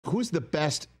who's the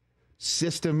best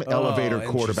system elevator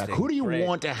quarterback? Who do you Great.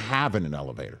 want to have in an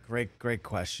elevator? Great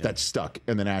question. That's stuck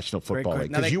in the National Football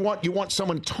League. Now Because you want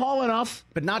someone tall enough,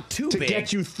 but not too to big,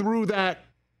 get you through that,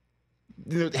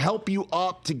 help you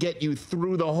up to get you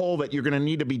through the hole that you're going to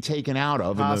need to be taken out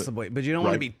of. Possibly, but you don't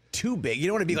want to be too big. You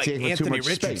don't want to be like Anthony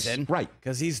Richardson, right?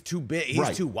 Because he's too big.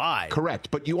 He's too wide. Correct.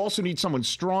 But you also need someone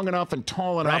strong enough and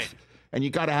tall enough. And you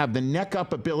got to have the neck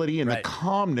up ability and the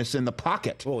calmness in the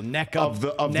pocket. Well, neck up.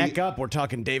 Up. We're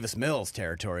talking Davis Mills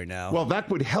territory now. Well, that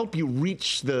would help you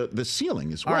reach the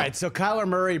ceiling as well. All right. So Kyler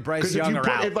Murray, Bryce Young are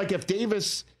out. Like if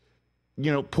Davis,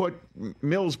 put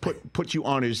you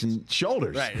on his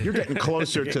shoulders, you're getting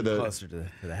closer to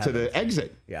the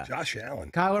exit. Yeah. Josh Allen,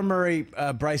 Kyler Murray,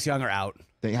 Bryce Young are out.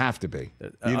 They have to be.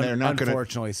 They're not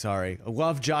unfortunately, sorry. I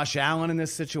love Josh Allen in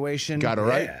this situation. Got it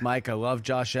right, Mike. I love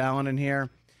Josh Allen in here.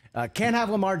 Can't have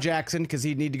Lamar Jackson because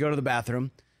he'd need to go to the bathroom,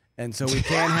 and so we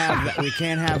can't have that. We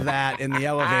can't have that in the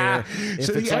elevator if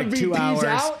so it's like MVP's 2 hours.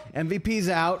 Out? MVP's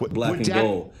out. Black and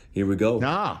gold. Here we go.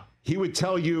 Nah. He would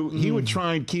tell you, he would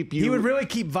try and keep you. He would really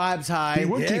keep vibes high. He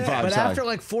would keep vibes high. But after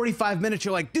like 45 minutes,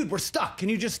 you're like, dude, we're stuck. Can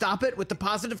you just stop it with the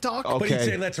positive talk? Okay. But he'd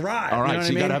say, let's ride. All right, You know so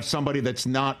you what I got to mean? have somebody that's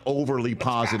not overly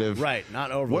positive. Right, not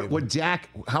overly.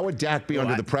 How would Dak be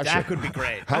under the pressure? Dak would be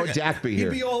great. How would Dak be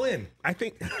here? He'd be all in. I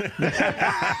think. Well,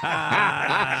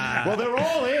 they're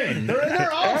all in.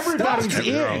 They're all Everybody's stuck.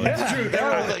 in. That's true.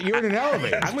 You're in an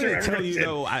elevator. I'm going to tell you,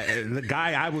 though, the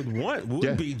guy I would want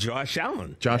would be Josh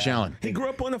Allen. Josh Allen. He grew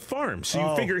up on a farm, so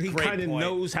you figure he kind of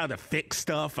knows how to fix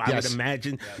stuff. I would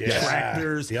imagine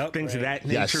tractors, things of that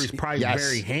nature. He's probably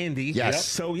very handy. Yes.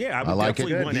 So, yeah, I would like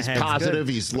definitely want to He's have positive.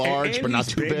 He's large, and but not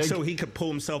he's too big. So he could pull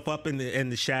himself up in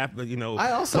the shaft.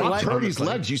 I also like Purdy's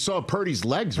legs. You saw Purdy's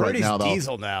legs right Purdy's now, though.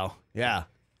 diesel now. Yeah.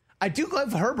 I do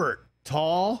love Herbert.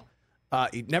 Tall.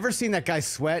 Never seen that guy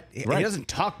sweat. He doesn't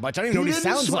talk much. I don't even know what he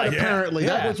sounds like. Apparently,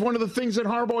 that was one of the things that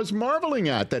Harbaugh was marveling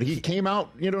at. That he came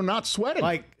out, not sweating.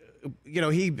 Like,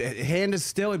 he hand is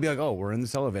still. He'd be like, "Oh, we're in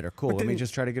this elevator. Cool. Let me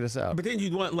just try to get us out." But then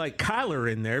you'd want like Kyler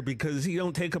in there because he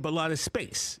don't take up a lot of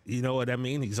space. You know what I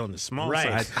mean? He's on the small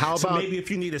side. How so about maybe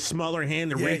if you need a smaller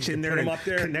hand to reach in there and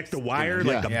connect the wire,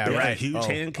 Yeah. like a huge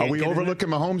hand. Are we overlooking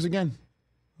Mahomes again?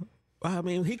 Well, I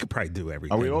mean, he could probably do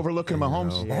everything. Are we overlooking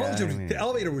Mahomes? The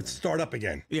elevator would start up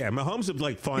again. Yeah, Mahomes would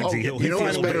like Fonzie. You know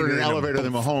what's better in an elevator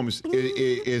than Mahomes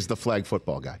is the flag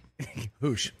football guy.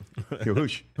 Hoosh.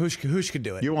 Hoosh could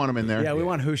do it. You want him in there? Yeah, we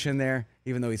want Hoosh in there,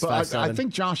 even though he's 5'7". I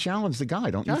think Josh Allen's the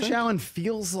guy, don't you think? Josh Allen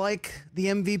feels like the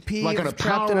MVP. Like on a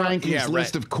power rankings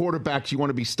list of quarterbacks you want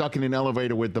to be stuck in an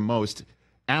elevator with the most,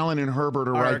 Allen and Herbert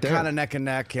are right there. Kind of neck and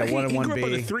neck. Yeah, 1 and 1B. He grew up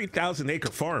on a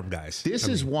 3,000-acre farm, guys. This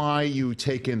is why you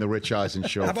take in the Rich Eisen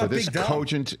Show for this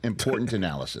cogent, important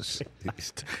analysis.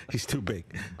 He's too big.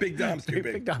 Big Dom's too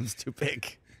big. Big Dom's too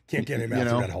big. Can't get him out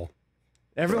of that hole.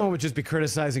 Everyone would just be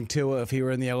criticizing Tua if he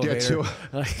were in the elevator.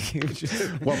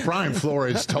 Well, Brian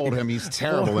Flores told him he's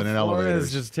terrible in an elevator. Flores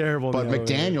is just terrible. But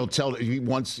McDaniel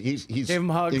he's gave him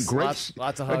hugs, great,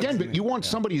 lots of hugs. Again, but you want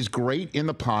somebody who's great in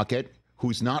the pocket,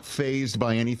 who's not fazed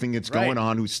by anything that's going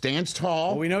on, who stands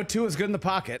tall. Well, we know Tua's good in the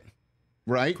pocket.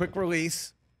 Right. Quick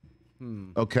release.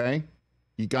 Okay.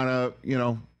 You gotta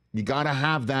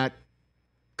have that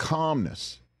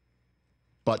calmness,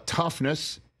 but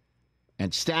toughness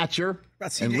and stature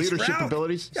and leadership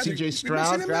abilities. CJ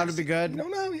Stroud would be good.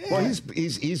 Well,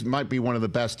 he's might be one of the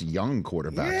best young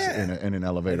quarterbacks in an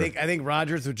elevator. I think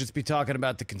Rodgers would just be talking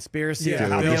about the conspiracy.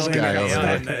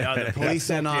 The police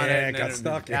in on it. Got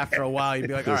stuck. After a while, you'd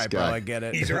be like, all right, bro, I get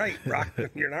it. He's right, Rock.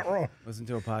 You're not wrong. Listen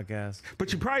to a podcast.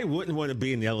 But you probably wouldn't want to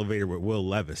be in the elevator with Will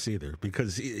Levis either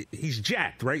because he's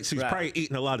jacked, right? So he's probably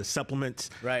eating a lot of supplements,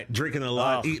 drinking a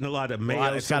lot, eating a lot of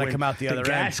mayo. It's got to come out the other end.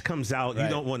 The gas comes out. You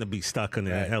don't want to be stuck in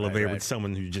an elevator with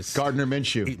someone who just Gardner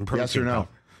Minshew. Yes or no?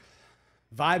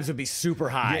 Vibes would be super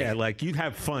high. Yeah, like you'd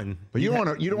have fun. But you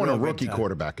don't want a rookie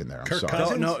quarterback in there. I'm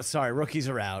sorry. No, sorry, rookies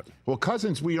are out. Well,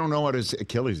 Cousins, we don't know what his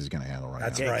Achilles is going to handle now.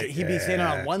 That's right. He'd be standing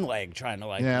on one leg trying to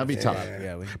it'd be tough.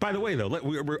 By the way, though,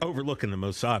 we're overlooking the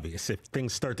most obvious. If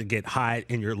things start to get hot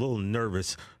and you're a little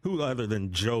nervous, who other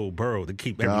than Joe Burrow to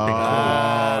keep everything cool?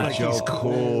 Like Joe,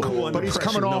 cool. But he's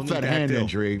coming off that hand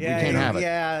injury. We can't have it.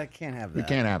 Yeah, can't have that. We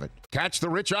can't have it. Catch the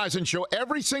Rich Eisen Show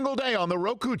every single day on the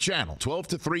Roku channel, 12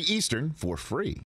 to 3 Eastern, for free.